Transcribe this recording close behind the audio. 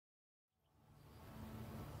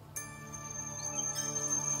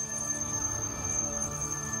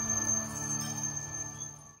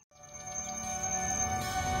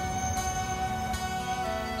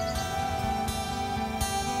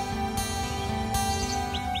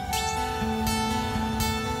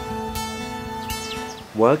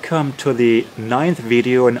Welcome to the 9th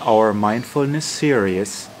video in our mindfulness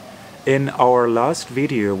series. In our last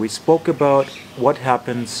video we spoke about what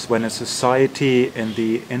happens when a society and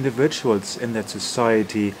the individuals in that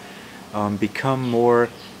society become more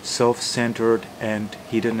self-centered and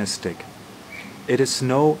hedonistic. It is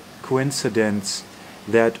no coincidence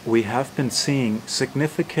that we have been seeing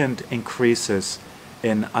significant increases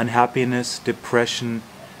in unhappiness, depression,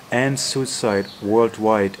 and suicide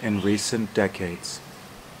worldwide in recent decades.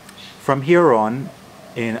 From here on,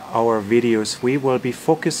 in our videos, we will be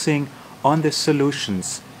focusing on the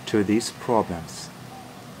solutions to these problems.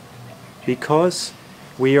 Because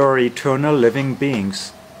we are eternal living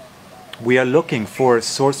beings, we are looking for a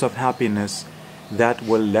source of happiness that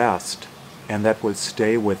will last and that will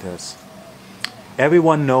stay with us.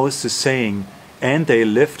 Everyone knows the saying, "And they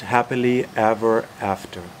lived happily ever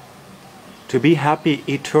after." To be happy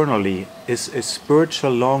eternally is a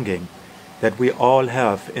spiritual longing that we all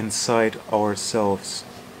have inside ourselves.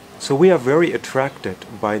 So we are very attracted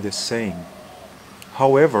by this saying.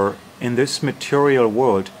 However, in this material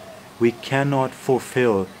world, we cannot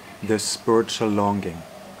fulfill this spiritual longing.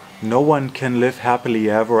 No one can live happily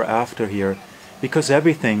ever after here because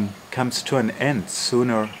everything comes to an end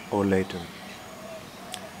sooner or later.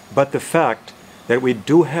 But the fact that we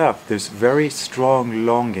do have this very strong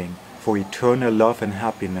longing for eternal love and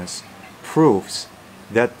happiness proves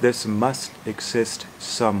that this must exist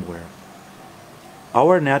somewhere.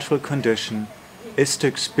 Our natural condition is to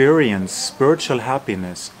experience spiritual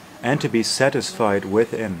happiness and to be satisfied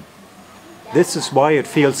within. This is why it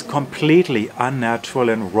feels completely unnatural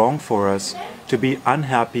and wrong for us to be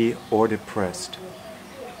unhappy or depressed.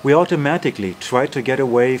 We automatically try to get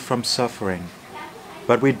away from suffering,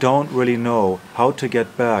 but we don't really know how to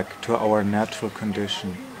get back to our natural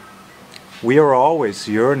condition. We are always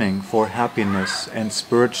yearning for happiness and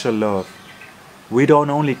spiritual love. We don't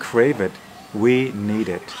only crave it, we need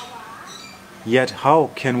it. Yet how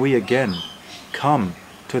can we again come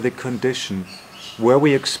to the condition where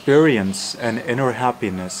we experience an inner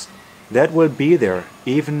happiness that will be there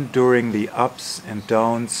even during the ups and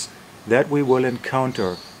downs that we will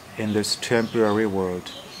encounter in this temporary world?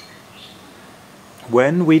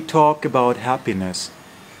 When we talk about happiness,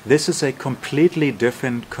 this is a completely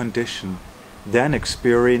different condition than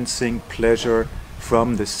experiencing pleasure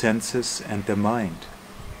from the senses and the mind.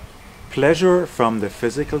 Pleasure from the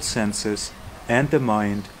physical senses and the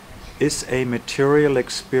mind is a material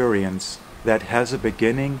experience that has a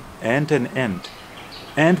beginning and an end,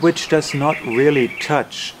 and which does not really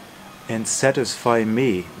touch and satisfy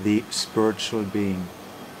me, the spiritual being.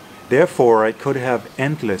 Therefore, I could have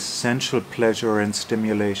endless sensual pleasure and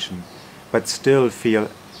stimulation, but still feel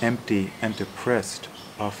empty and depressed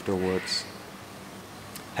afterwards.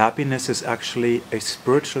 Happiness is actually a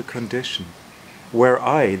spiritual condition where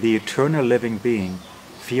I, the eternal living being,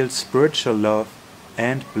 feel spiritual love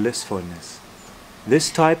and blissfulness. This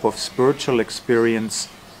type of spiritual experience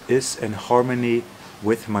is in harmony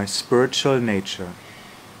with my spiritual nature.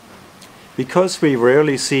 Because we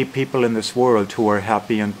rarely see people in this world who are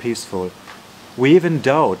happy and peaceful, we even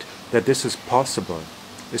doubt that this is possible,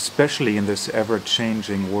 especially in this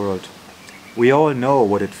ever-changing world. We all know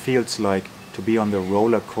what it feels like to be on the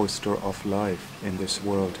roller coaster of life in this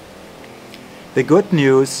world. The good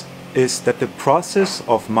news is that the process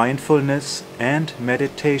of mindfulness and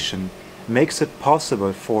meditation makes it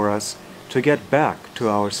possible for us to get back to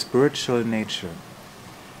our spiritual nature.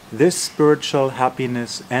 This spiritual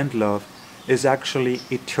happiness and love is actually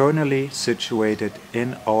eternally situated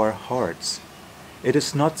in our hearts. It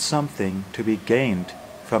is not something to be gained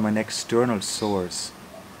from an external source.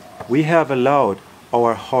 We have allowed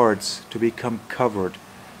our hearts to become covered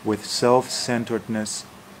with self-centeredness,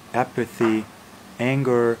 apathy,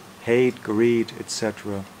 anger, hate, greed,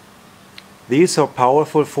 etc. These are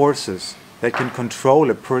powerful forces that can control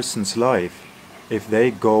a person's life if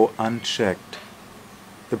they go unchecked.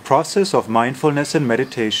 The process of mindfulness and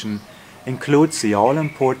meditation includes the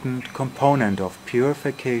all-important component of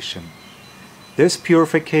purification. This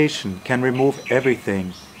purification can remove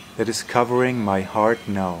everything that is covering my heart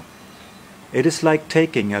now. It is like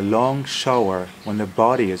taking a long shower when the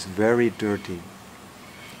body is very dirty.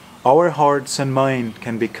 Our hearts and mind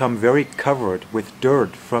can become very covered with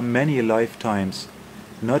dirt from many lifetimes,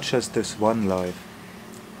 not just this one life.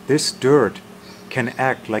 This dirt can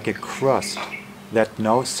act like a crust that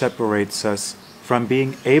now separates us from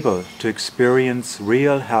being able to experience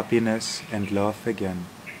real happiness and love again.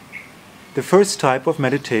 The first type of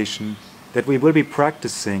meditation that we will be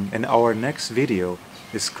practicing in our next video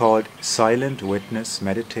is called Silent Witness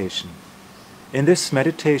Meditation. In this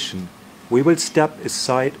meditation, we will step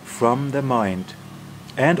aside from the mind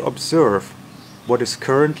and observe what is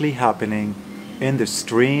currently happening in the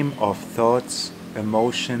stream of thoughts,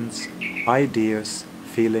 emotions, ideas,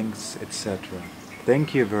 feelings, etc.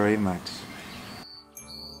 Thank you very much.